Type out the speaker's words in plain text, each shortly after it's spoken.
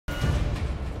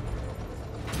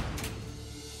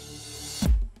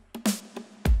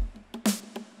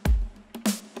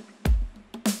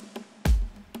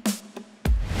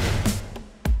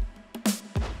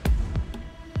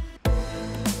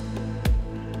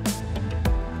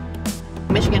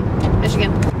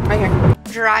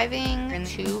driving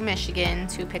to Michigan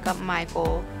to pick up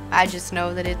Michael. I just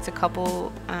know that it's a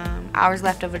couple hours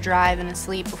left of a drive and a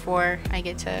sleep before I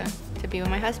get to be with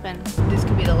my husband. This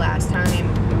could be the last time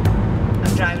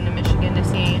I'm driving to Michigan to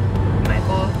see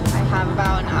Michael. I have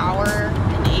about an hour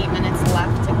and 8 minutes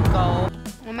left to go.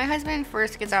 When my husband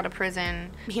first gets out of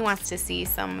prison, he wants to see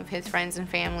some of his friends and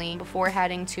family before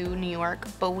heading to New York,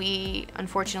 but we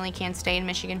unfortunately can't stay in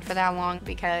Michigan for that long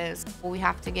because we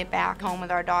have to get back home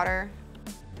with our daughter.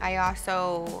 I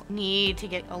also need to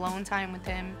get alone time with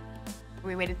him.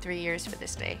 We waited 3 years for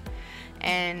this day,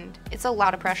 and it's a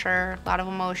lot of pressure, a lot of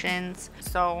emotions,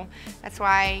 so that's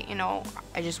why, you know,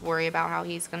 I just worry about how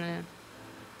he's gonna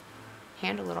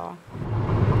handle it all.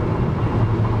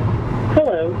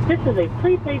 Hello, this is a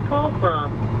prepaid call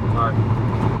from...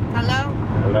 Hello?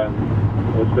 Hello.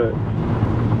 What's up?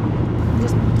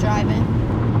 Just driving.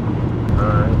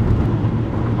 Alright.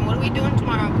 What are we doing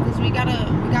tomorrow? Because we gotta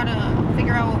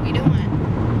figure out what we're doing.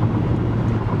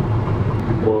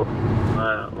 Well,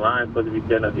 I ain't supposed to be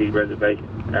setting up these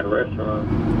reservations at a restaurant.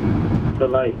 So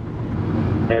like,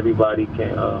 everybody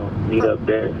can meet up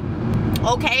there.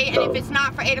 Okay, and if it's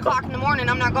not for 8 o'clock in the morning,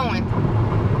 I'm not going.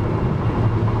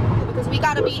 Because we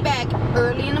gotta be back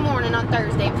early in the morning on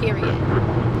Thursday, period.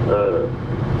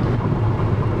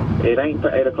 It ain't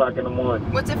for 8 o'clock in the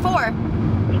morning. What's it for?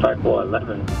 It's like for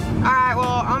 11. Alright,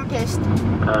 well, I'm pissed.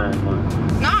 Alright,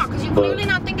 man. Nah, because you're clearly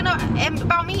not thinking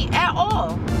about me at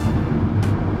all.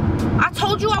 I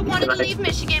told you I wanted to leave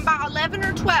Michigan by 11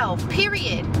 or 12,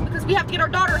 period. Because we have to get our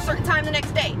daughter a certain time the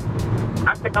next day.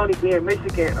 I can only be in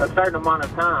Michigan a certain amount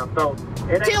of time, so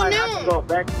it ain't Till like noon. I can go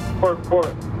back and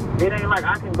forth. It ain't like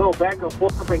I can go back and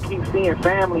forth and keep seeing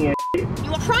family and shit.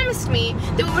 You promised me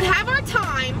that we would have our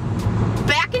time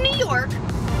back in New York,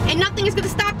 and nothing is going to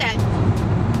stop that.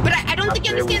 But I don't think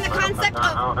you understand the concept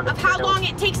of how long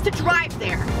it takes to drive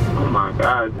there. Oh my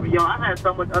God. Yo, I had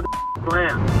so much other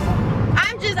plans.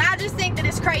 I just think that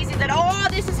it's crazy that all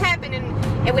this is happening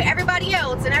and with everybody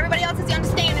else, and everybody else has the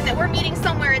understanding that we're meeting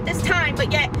somewhere at this time,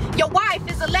 but yet your wife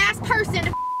is the last person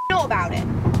to know about it.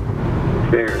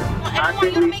 Fair. I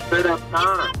think we set up It's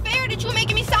time. not fair that you're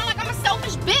making me sound like I'm a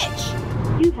selfish bitch.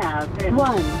 You have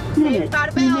 1 minute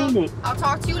remaining. I'll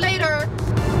talk to you later.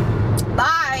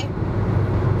 Bye.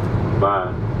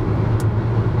 Bye.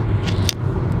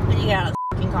 And you got a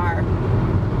fucking car.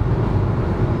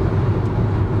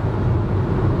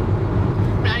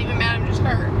 I'm not even mad, I'm just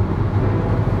hurt.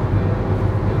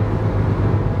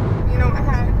 You know, I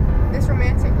had this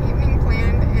romantic evening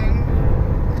planned and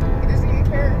he doesn't even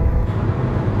care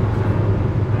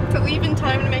to leave in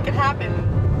time to make it happen.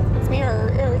 It's me, it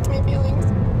hurts my feelings.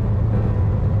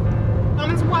 I'm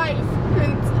his wife,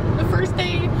 and the first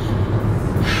day,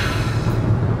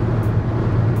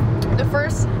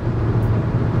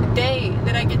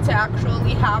 that I get to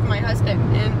actually have my husband,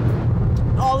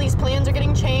 and all these plans are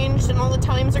getting changed and all the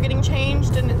times are getting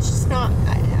changed, and it's just not,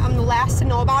 I'm the last to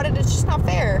know about it. It's just not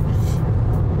fair.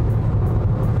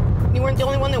 You weren't the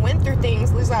only one that went through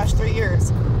things these last 3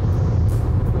 years.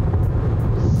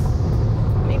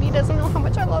 Maybe he doesn't know how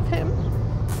much I love him.